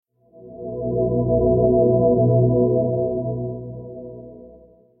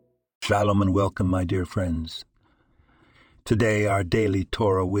Shalom and welcome, my dear friends. Today, our daily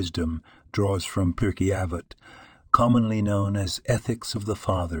Torah wisdom draws from Pirkei Avot, commonly known as Ethics of the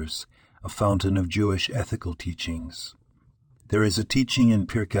Fathers, a fountain of Jewish ethical teachings. There is a teaching in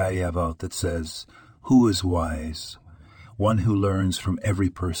Pirkei Avot that says, "Who is wise? One who learns from every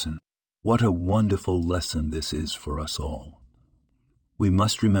person." What a wonderful lesson this is for us all. We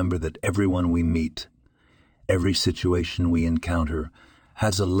must remember that everyone we meet, every situation we encounter,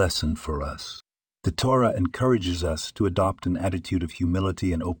 has a lesson for us. The Torah encourages us to adopt an attitude of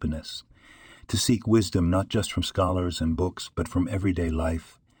humility and openness, to seek wisdom not just from scholars and books, but from everyday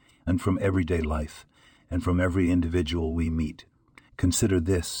life, and from every individual we meet. Consider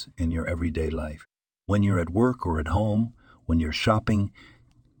this in your everyday life. When you're at work or at home, when you're shopping,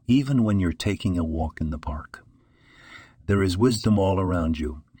 even when you're taking a walk in the park. There is wisdom all around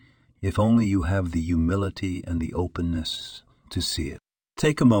you, if only you have the humility and the openness to see it.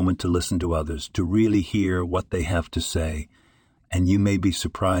 Take a moment to listen to others, to really hear what they have to say, and you may be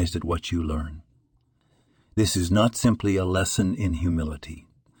surprised at what you learn. This is not simply a lesson in humility.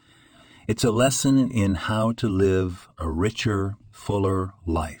 It's a lesson in how to live a richer, fuller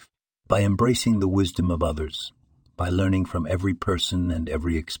life by embracing the wisdom of others, by learning from every person and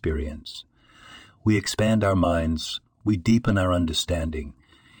every experience. We expand our minds, we deepen our understanding,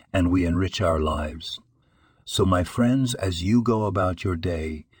 and we enrich our lives. So, my friends, as you go about your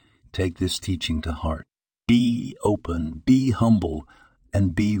day, take this teaching to heart. Be open, be humble,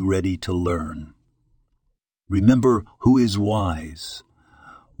 and be ready to learn. Remember who is wise,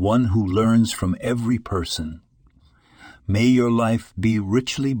 one who learns from every person. May your life be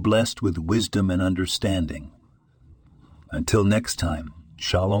richly blessed with wisdom and understanding. Until next time,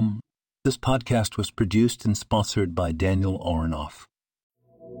 Shalom. This podcast was produced and sponsored by Daniel Oronoff.